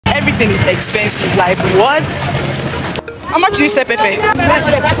everything is expensive. Like what? How much do you sell pepper?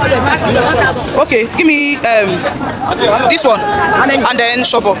 Okay, give me this one and then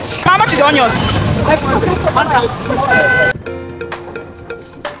shop. How much is the onions?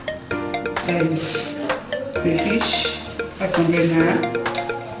 Guys, the fish 500 naira.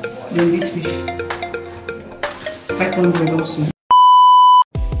 Then this fish 500 also.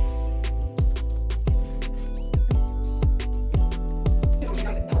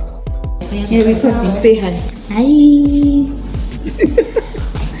 Yeah, recording. Say hi. Hi.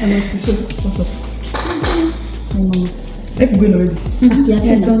 I must show. What's up? My mom. Let's go already.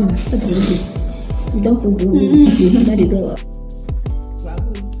 Yeah, done. Okay. You don't post the whole thing. Let it go.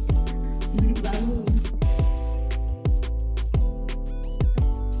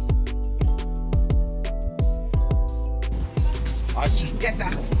 Yes,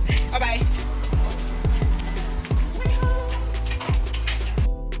 sir. Bye bye.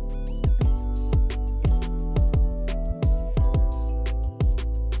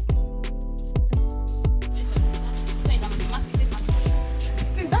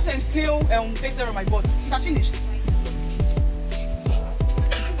 Snail facer on my board. It has finished.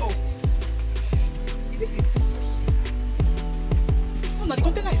 Oh, is this it? Oh no, the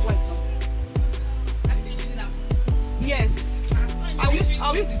container is white now. Yes,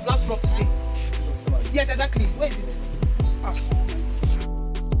 I'll use the glass drop today. Yes, exactly. Where is it? Ah.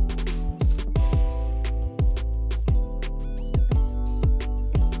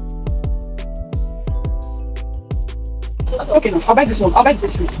 Okay, no, I'll buy this one. I'll buy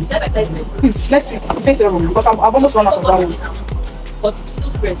this week. Please, next week. Face it because I've almost run out of that one. But still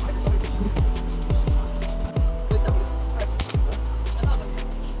fresh.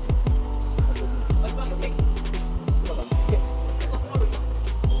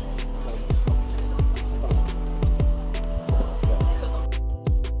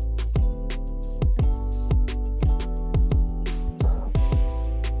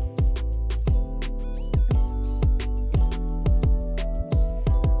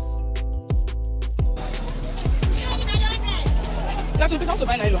 So I want to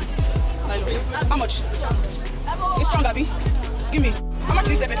buy nylon. How much? It's strong, Abby. Give me. How much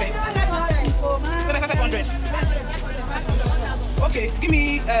do you say pepper? Pepper 500. Okay, give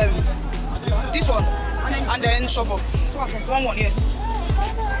me this one and then shovel. One, yes.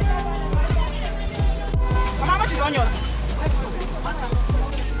 How much is onions?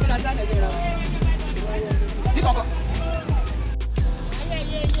 This one.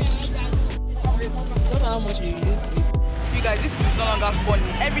 Don't know how much you use. You guys, this is no longer funny.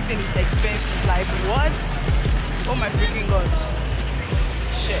 Everything is expensive. Like what? Oh my freaking god!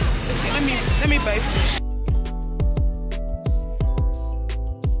 Shit. Okay, let me buy fish.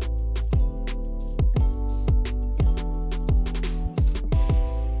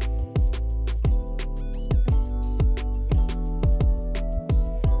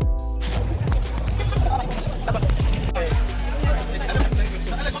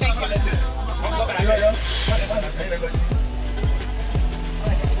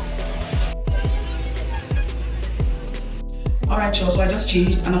 Alright, so I just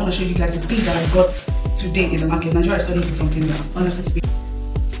changed and I want to show you guys the things that I got today in the market. Nigeria is turning into something that honestly speaking.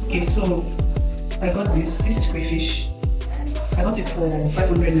 Okay, so I got this. This is crayfish. I got it for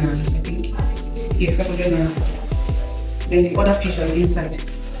 500 naira, I think. Yeah, 500 naira. Then the other fish are inside.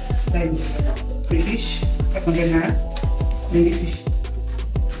 That is crayfish, 500 naira. Then this fish,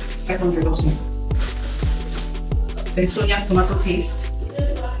 500 also. Then Sonia tomato paste.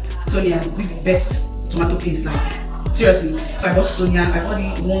 Sonia, this is the best tomato paste, like. Seriously, so I bought Sonia. I bought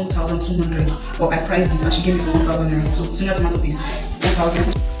it 1,200, but I priced it and she gave me for 1,000 naira. So Sonia tomato paste,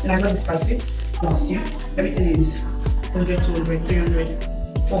 1,000. Then I got the spices for the stew. Everything is 100, 200, 300,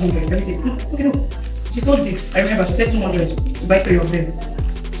 400. Everything. Okay, no. She sold this. I remember she said 200 to buy 3 of them.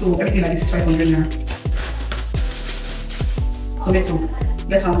 So everything like this is 500 naira. Tomato.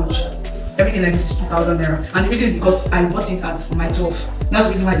 Guess how much? Everything like this is 2,000 naira. And the reason is because I bought it at my 12. That's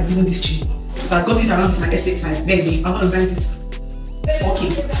the reason why it's even this cheap. If I got it around this my estate side, maybe I'm gonna rent this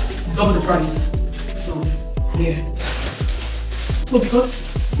 4K, double the price. So yeah. So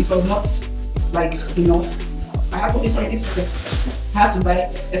because it was not like enough, I had to buy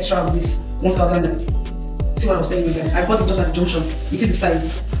extra of this 1,000. See what I was telling you guys? I bought it just at the junction. You see the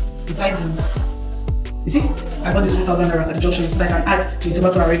size? The size is, you see? I bought this 1,000 naira at the junction so that I can add to the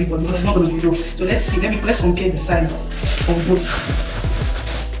tomato already, but because it's not gonna be low. So let's see. Let's compare the size of both.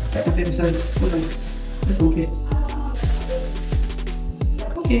 Let's compare the size. Hold on. Let's compare.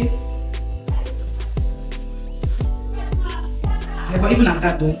 Okay. So, but even at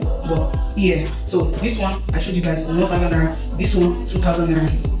that though, but yeah. So this one I showed you guys for 1,000 naira. This one 2,000 naira.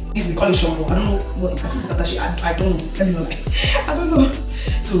 This we call it shovel. I don't know what I think it's that I don't know. Let me know, like I don't know.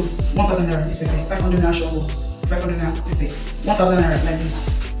 So 1,000 naira this paper, 500 naira shovel, 500 naira paper, 1,000 naira like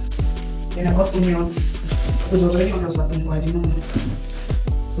this. Then I got onions. So there was already onions happening, but I didn't know.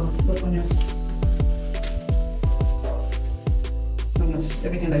 So got onions. Onions,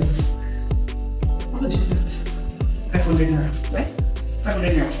 everything like this. How much is it? 500 naira, right?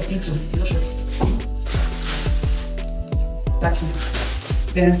 500 naira, I think so. I'm not sure. That one.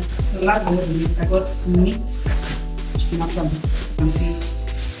 Then the last one was this. I got meat, chicken actually. You can see.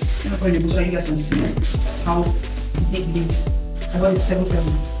 Let me put it in the book so that you guys can see how big it is. I got it 7.7.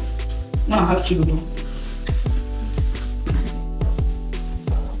 1.5 kilo though.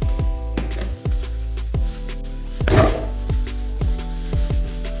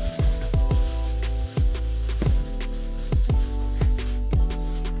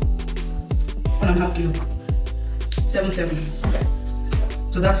 .5 kilo. 7.7.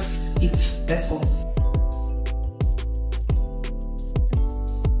 So that's it. That's all.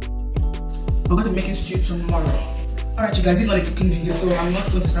 I'm going to be making stew tomorrow. Alright you guys, this is not a cooking video, so I'm not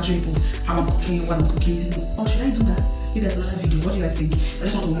going to start showing people how I'm cooking, what I'm cooking. Or should I do that? Maybe there's another video. What do you guys think? I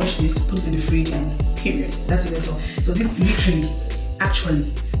just want to wash this, put it in the fridge, and period. That's it. That's all. So this literally,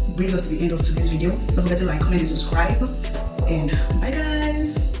 actually brings us to the end of today's video. Don't forget to like, comment, and subscribe. And bye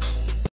guys.